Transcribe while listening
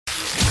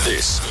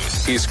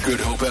This is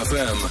Good Hope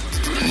FM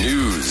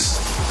News.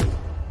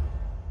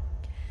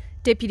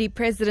 Deputy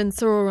President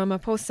Cyril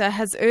Ramaphosa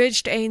has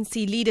urged ANC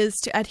leaders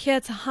to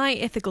adhere to high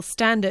ethical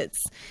standards.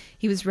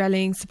 He was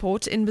rallying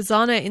support in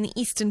Bazana in the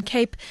Eastern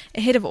Cape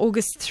ahead of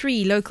August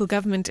 3 local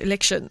government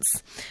elections.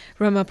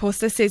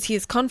 Ramaphosa says he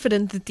is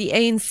confident that the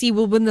ANC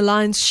will win the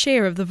lion's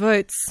share of the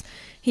votes.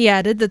 He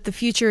added that the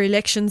future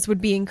elections would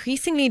be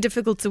increasingly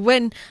difficult to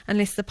win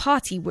unless the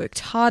party worked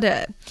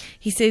harder.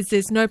 He says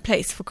there's no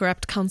place for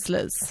corrupt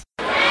councillors.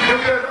 You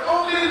can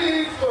only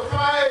lead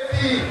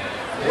society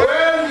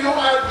when you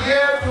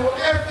adhere to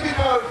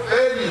ethical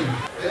values.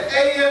 The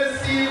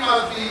ANC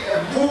must be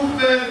a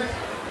movement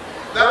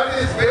that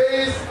is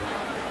based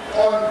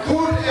on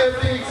good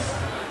ethics,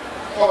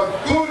 on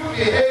good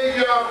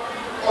behavior,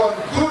 on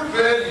good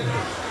values.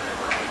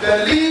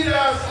 The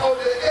leaders of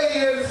the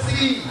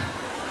ANC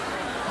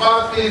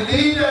must be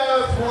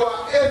leaders who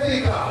are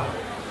ethical.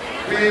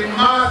 We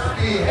must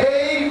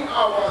behave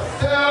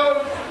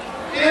ourselves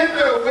in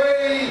a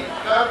way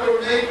that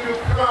will make you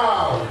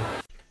proud.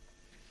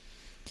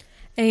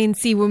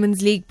 ANC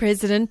Women's League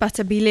President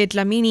Batabile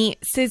Dlamini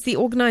says the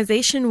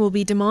organisation will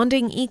be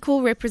demanding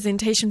equal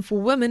representation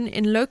for women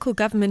in local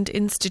government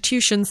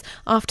institutions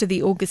after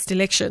the August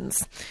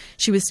elections.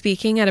 She was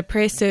speaking at a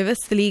press service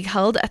the League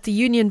held at the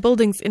Union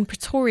Buildings in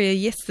Pretoria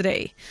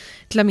yesterday.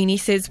 Dlamini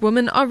says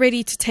women are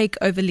ready to take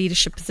over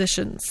leadership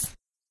positions.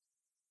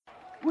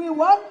 We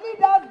want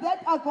leaders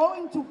that are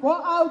going to go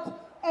out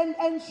and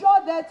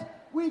ensure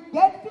that we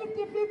get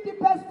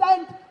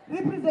 50%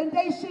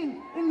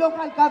 representation in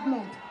local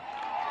government.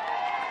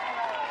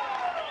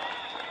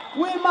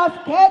 We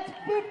must get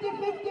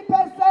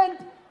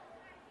 50%.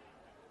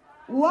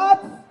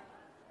 What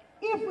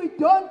if we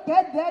don't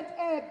get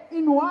that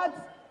in wards,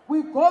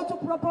 we go to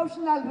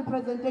proportional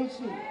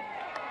representation.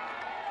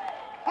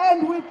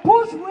 And we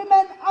push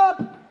women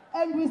up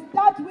and we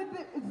start with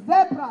the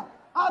zebra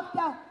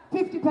after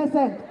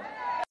 50%.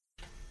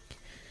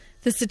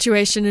 The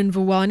situation in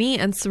Vuwani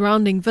and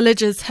surrounding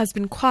villages has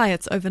been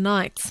quiet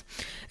overnight.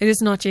 It is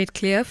not yet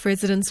clear if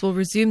residents will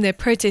resume their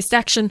protest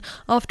action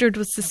after it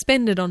was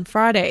suspended on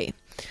Friday.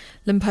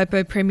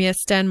 Limpopo Premier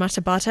Stan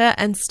Matabata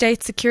and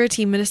State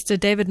Security Minister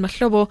David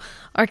Mahlobo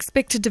are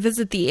expected to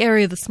visit the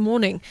area this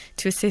morning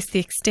to assess the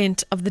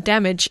extent of the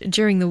damage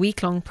during the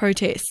week-long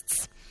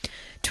protests.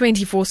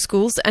 24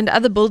 schools and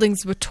other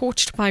buildings were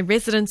torched by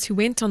residents who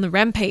went on the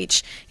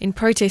rampage in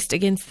protest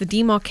against the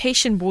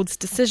Demarcation Board's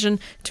decision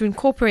to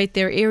incorporate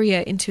their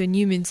area into a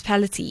new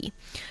municipality.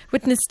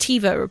 Witness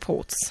Tiva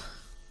reports.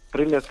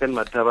 Premier Stan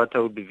Matabata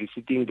will be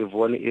visiting the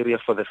Vuwani area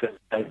for the first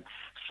time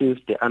since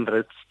the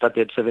unrest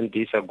started 7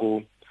 days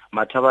ago.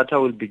 Matabata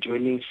will be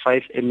joining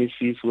 5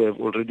 MECs who have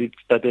already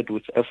started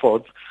with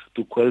efforts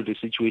to quell the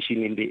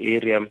situation in the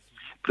area.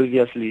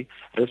 Previously,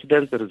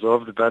 residents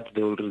resolved that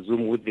they will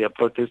resume with their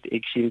protest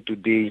action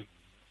today.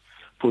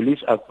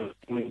 Police are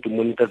continuing to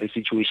monitor the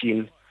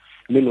situation.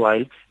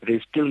 Meanwhile, there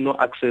is still no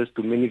access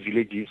to many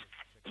villages.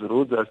 The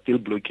roads are still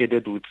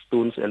blockaded with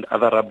stones and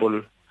other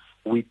rubble.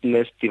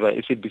 Witness Tiva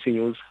SABC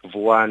News,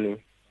 Vuwani.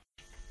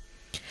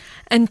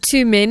 And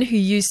 2 men who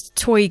used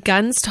toy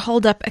guns to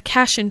hold up a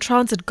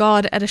cash-in-transit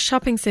guard at a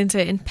shopping centre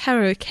in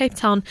Parow, Cape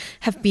Town,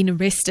 have been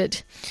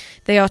arrested.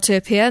 They are to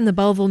appear in the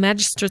Bellville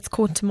Magistrates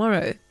Court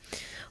tomorrow.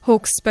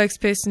 Hawks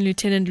spokesperson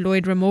Lieutenant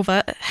Lloyd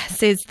Ramova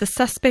says the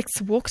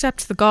suspects walked up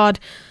to the guard,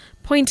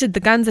 pointed the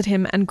guns at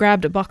him and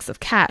grabbed a box of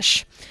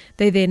cash.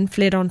 They then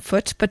fled on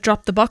foot but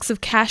dropped the box of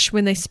cash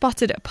when they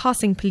spotted a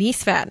passing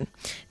police van.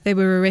 They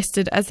were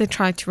arrested as they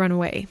tried to run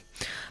away.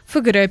 For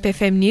Good Hope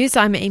FM News,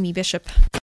 I'm Amy Bishop.